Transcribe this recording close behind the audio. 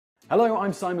Hello,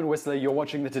 I'm Simon Whistler, you're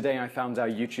watching the Today I Found Our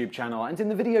YouTube channel, and in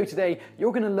the video today,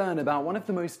 you're going to learn about one of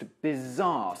the most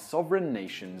bizarre sovereign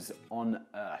nations on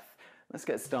Earth. Let's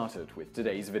get started with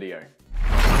today's video.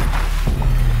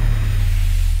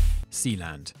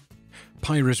 Sealand.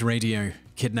 Pirate radio,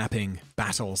 kidnapping,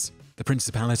 battles. The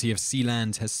Principality of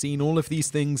Sealand has seen all of these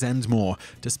things and more,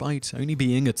 despite only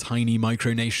being a tiny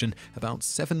micronation about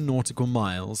 7 nautical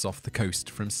miles off the coast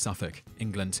from Suffolk,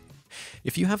 England.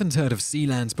 If you haven't heard of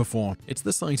Sealand before, it's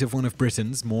the site of one of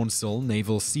Britain's Maunsell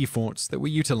naval sea forts that were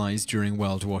utilised during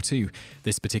World War II.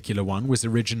 This particular one was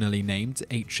originally named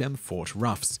HM Fort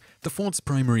Ruffs. The fort's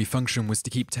primary function was to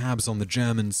keep tabs on the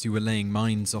Germans who were laying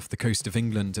mines off the coast of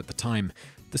England at the time.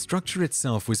 The structure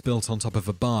itself was built on top of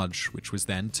a barge, which was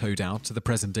then towed out to the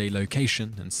present-day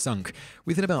location and sunk.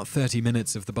 Within about 30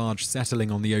 minutes of the barge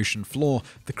settling on the ocean floor,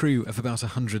 the crew of about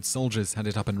 100 soldiers had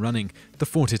it up and running. The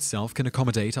fort itself can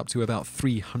accommodate up to about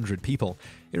 300 people.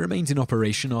 It remained in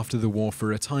operation after the war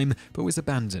for a time, but was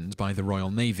abandoned by the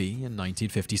Royal Navy in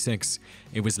 1956.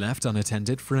 It was left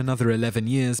unattended for another 11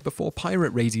 years before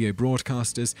pirate radio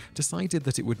broadcasters decided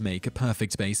that it would make a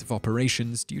perfect base of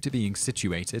operations due to being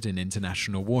situated in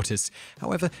international waters.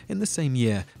 However, in the same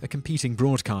year, a competing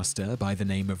broadcaster by the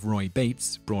name of Roy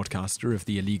Bates, broadcaster of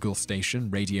the illegal station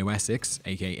Radio Essex,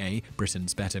 aka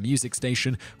Britain's Better Music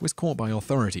Station, was caught by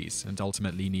authorities and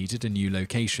ultimately needed a new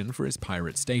location for his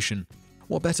pirate station.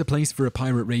 What better place for a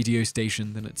pirate radio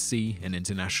station than at sea in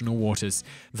international waters?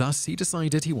 Thus, he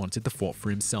decided he wanted the fort for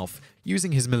himself.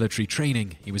 Using his military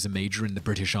training, he was a major in the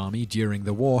British Army during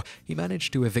the war. He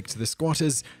managed to evict the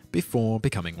squatters before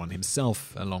becoming one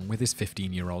himself, along with his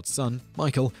 15-year-old son,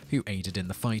 Michael, who aided in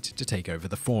the fight to take over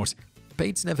the fort.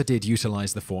 Bates never did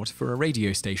utilise the fort for a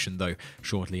radio station though.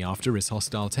 Shortly after his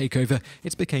hostile takeover,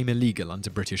 it became illegal under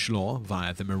British law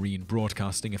via the Marine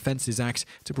Broadcasting Offences Act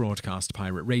to broadcast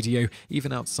pirate radio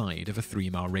even outside of a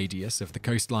 3-mile radius of the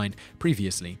coastline.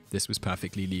 Previously, this was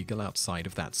perfectly legal outside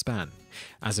of that span.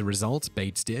 As a result,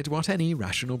 Bates did what any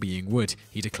rational being would.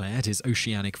 He declared his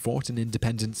oceanic fort an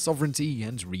independent sovereignty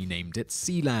and renamed it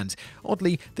Sealand.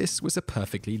 Oddly, this was a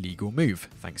perfectly legal move,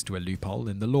 thanks to a loophole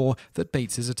in the law that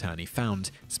Bates's attorney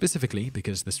found, specifically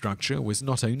because the structure was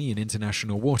not only in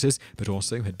international waters, but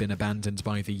also had been abandoned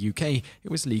by the UK.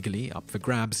 It was legally up for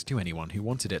grabs to anyone who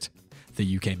wanted it.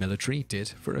 The UK military did,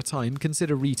 for a time,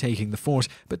 consider retaking the fort,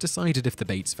 but decided if the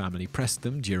Bates family pressed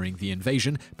them during the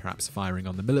invasion, perhaps firing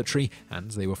on the military, and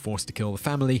they were forced to kill the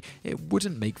family, it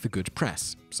wouldn't make for good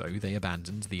press, so they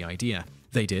abandoned the idea.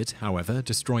 They did, however,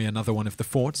 destroy another one of the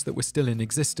forts that was still in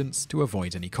existence to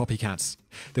avoid any copycats.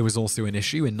 There was also an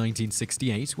issue in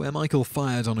 1968 where Michael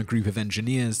fired on a group of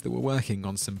engineers that were working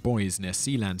on some buoys near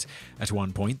Sealand. At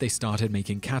one point, they started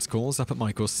making catcalls up at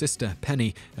Michael's sister,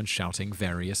 Penny, and shouting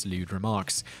various lewd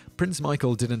remarks. Prince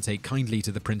Michael didn't take kindly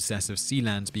to the Princess of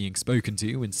Sealand being spoken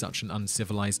to in such an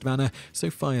uncivilized manner, so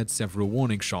fired several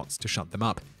warning shots to shut them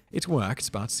up. It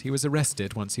worked, but he was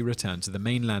arrested once he returned to the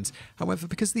mainland. However,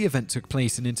 because the event took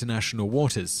place in international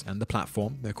waters and the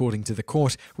platform, according to the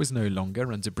court, was no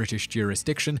longer under British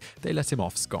jurisdiction, they let him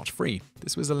off scot-free.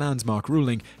 This was a landmark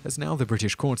ruling, as now the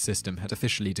British court system had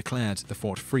officially declared the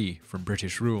fort free from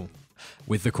British rule.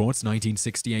 With the court's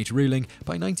 1968 ruling,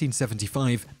 by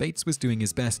 1975, Bates was doing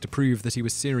his best to prove that he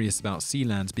was serious about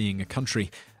Sealand being a country.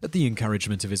 At the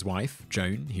encouragement of his wife,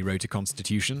 Joan, he wrote a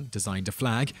constitution, designed a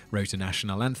flag, wrote a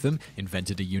national anthem,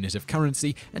 invented a unit of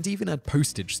currency, and even had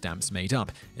postage stamps made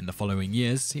up. In the following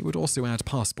years, he would also add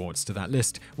passports to that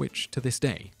list, which, to this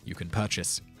day, you can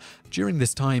purchase. During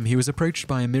this time, he was approached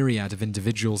by a myriad of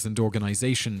individuals and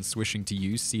organizations wishing to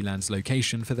use Sealand's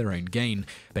location for their own gain.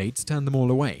 Bates turned them all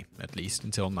away, at least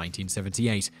until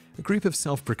 1978. A group of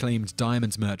self-proclaimed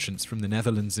diamond merchants from the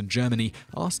Netherlands and Germany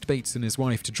asked Bates and his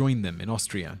wife to join them in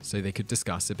Austria so they could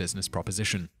discuss a business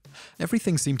proposition.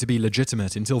 Everything seemed to be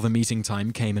legitimate until the meeting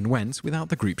time came and went without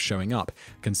the group showing up.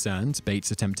 Concerned,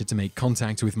 Bates attempted to make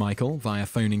contact with Michael via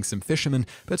phoning some fishermen,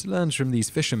 but learned from these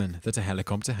fishermen that a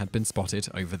helicopter had been spotted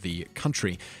over the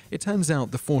country. It turns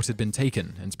out the fort had been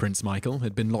taken, and Prince Michael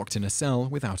had been locked in a cell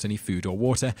without any food or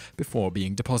water before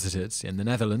being deposited in the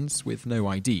Netherlands with no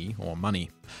ID or money.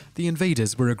 The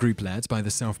invaders were a group led by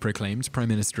the self-proclaimed Prime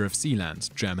Minister of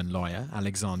Sealand, German lawyer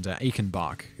Alexander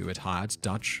Eichenbach, who had hired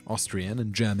Dutch, Austrian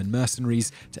and German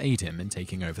mercenaries to aid him in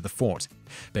taking over the fort.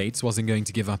 Bates wasn't going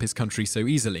to give up his country so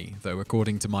easily, though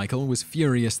according to Michael, was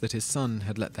furious that his son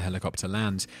had let the helicopter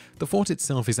land. The fort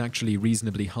itself is actually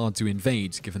reasonably hard to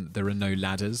invade, given that there are no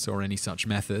ladders or any such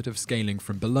method of scaling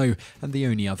from below, and the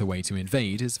only other way to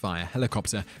invade is via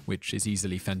helicopter, which is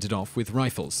easily fended off with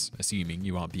rifles, assuming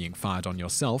you aren't being fired on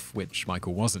yourself, which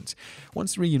Michael wasn't.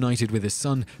 Once reunited with his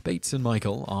son, Bates and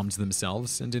Michael armed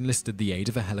themselves and enlisted the aid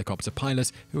of a helicopter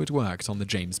pilot who had worked on the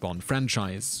James Bond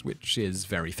franchise, which is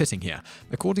very fitting here.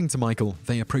 According to Michael,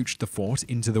 they approached the fort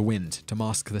into the wind to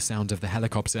mask the sound of the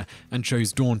helicopter and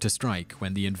chose dawn to strike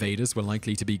when the invaders were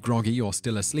likely to be groggy or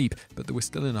still asleep, but there was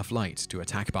still enough light to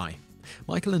attack by.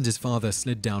 Michael and his father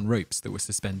slid down ropes that were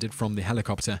suspended from the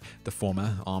helicopter, the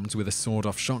former armed with a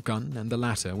sawed-off shotgun and the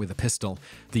latter with a pistol.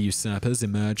 The usurpers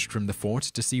emerged from the fort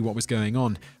to see what was going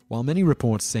on. While many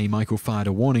reports say Michael fired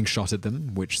a warning shot at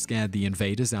them, which scared the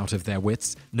invaders out of their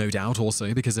wits, no doubt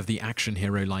also because of the action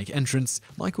hero-like entrance,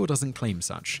 Michael doesn't claim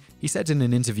such. He said in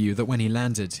an interview that when he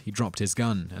landed, he dropped his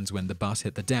gun, and when the butt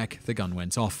hit the deck, the gun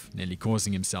went off, nearly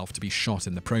causing himself to be shot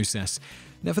in the process.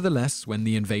 Nevertheless, when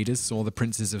the invaders saw the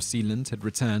princes of Sealand had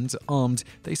returned armed,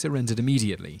 they surrendered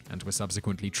immediately and were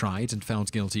subsequently tried and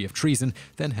found guilty of treason,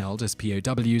 then held as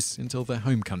POWs until their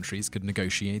home countries could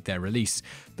negotiate their release.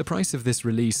 The price of this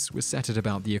release was set at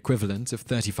about the equivalent of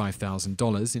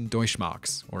 $35,000 in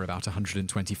Deutschmarks, or about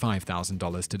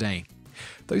 $125,000 today.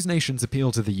 Those nations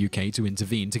appealed to the UK to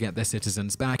intervene to get their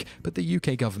citizens back, but the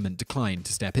UK government declined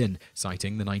to step in,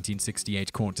 citing the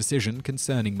 1968 court decision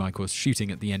concerning Michael's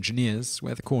shooting at the engineers,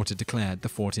 where the court had declared the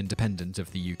fort independent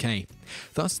of the UK.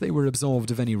 Thus, they were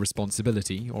absolved of any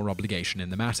responsibility or obligation in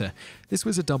the matter. This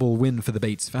was a double win for the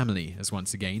Bates family, as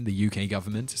once again the UK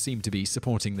government seemed to be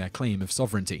supporting their claim of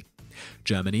sovereignty.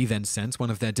 Germany then sent one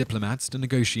of their diplomats to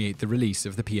negotiate the release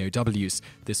of the POWs.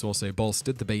 This also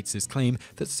bolstered the Bates' claim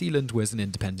that Sealand was an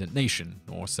independent nation,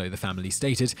 or so the family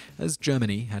stated, as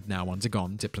Germany had now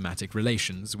undergone diplomatic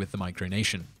relations with the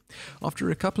micronation. After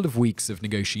a couple of weeks of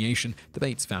negotiation, the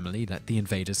Bates family let the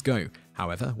invaders go.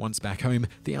 However, once back home,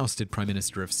 the ousted Prime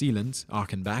Minister of Sealand,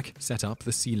 Archenbach, set up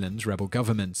the Sealand rebel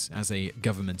government as a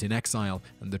government in exile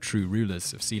and the true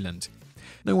rulers of Sealand.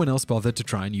 No one else bothered to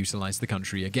try and utilize the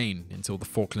country again until the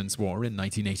Falklands War in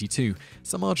 1982.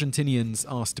 Some Argentinians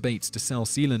asked Bates to sell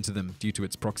Sealand to them due to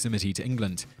its proximity to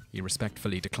England. He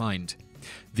respectfully declined.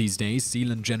 These days,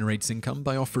 Sealand generates income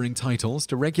by offering titles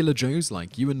to regular Joes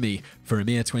like you and me. For a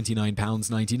mere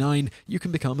 £29.99, you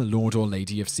can become a Lord or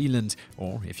Lady of Sealand,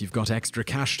 or if you've got extra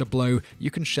cash to blow,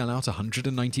 you can shell out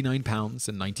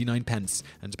 £199.99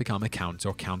 and become a Count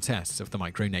or Countess of the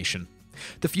micronation.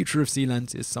 The future of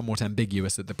Sealand is somewhat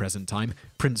ambiguous at the present time.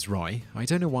 Prince Roy, I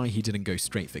don't know why he didn't go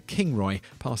straight for King Roy,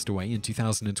 passed away in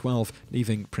 2012,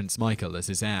 leaving Prince Michael as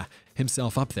his heir,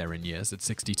 himself up there in years at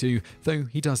 62, though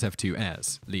he does have two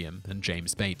heirs, Liam and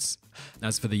James Bates.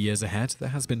 As for the years ahead, there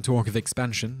has been talk of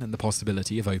expansion and the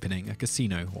possibility of opening a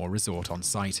casino or resort on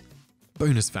site.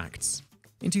 Bonus facts.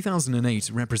 In 2008,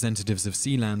 representatives of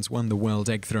Sealand won the World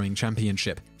Egg Throwing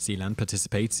Championship. Sealand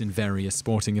participates in various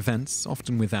sporting events,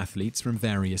 often with athletes from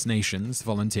various nations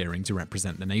volunteering to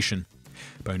represent the nation.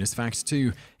 Bonus fact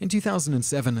 2. In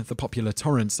 2007, the popular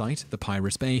torrent site, the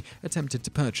Pirate Bay, attempted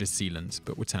to purchase Sealand,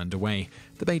 but were turned away.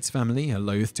 The Bates family are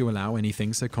loath to allow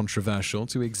anything so controversial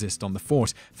to exist on the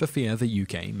fort, for fear the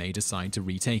UK may decide to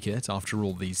retake it after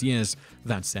all these years.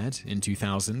 That said, in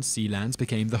 2000, Sealand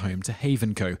became the home to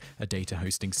Haven Co., a data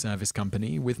hosting service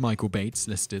company, with Michael Bates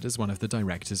listed as one of the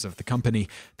directors of the company.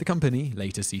 The company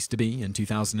later ceased to be in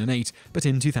 2008, but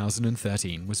in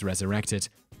 2013 was resurrected.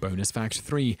 Bonus fact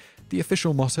 3. The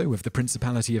official motto of the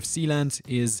Principality of Sealand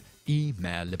is E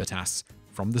Mare Libertas,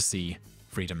 from the sea,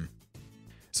 freedom.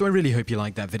 So I really hope you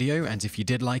liked that video, and if you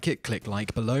did like it, click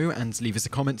like below and leave us a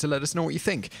comment to let us know what you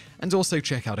think. And also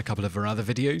check out a couple of our other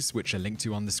videos, which are linked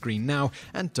to on the screen now,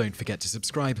 and don't forget to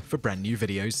subscribe for brand new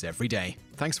videos every day.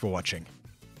 Thanks for watching.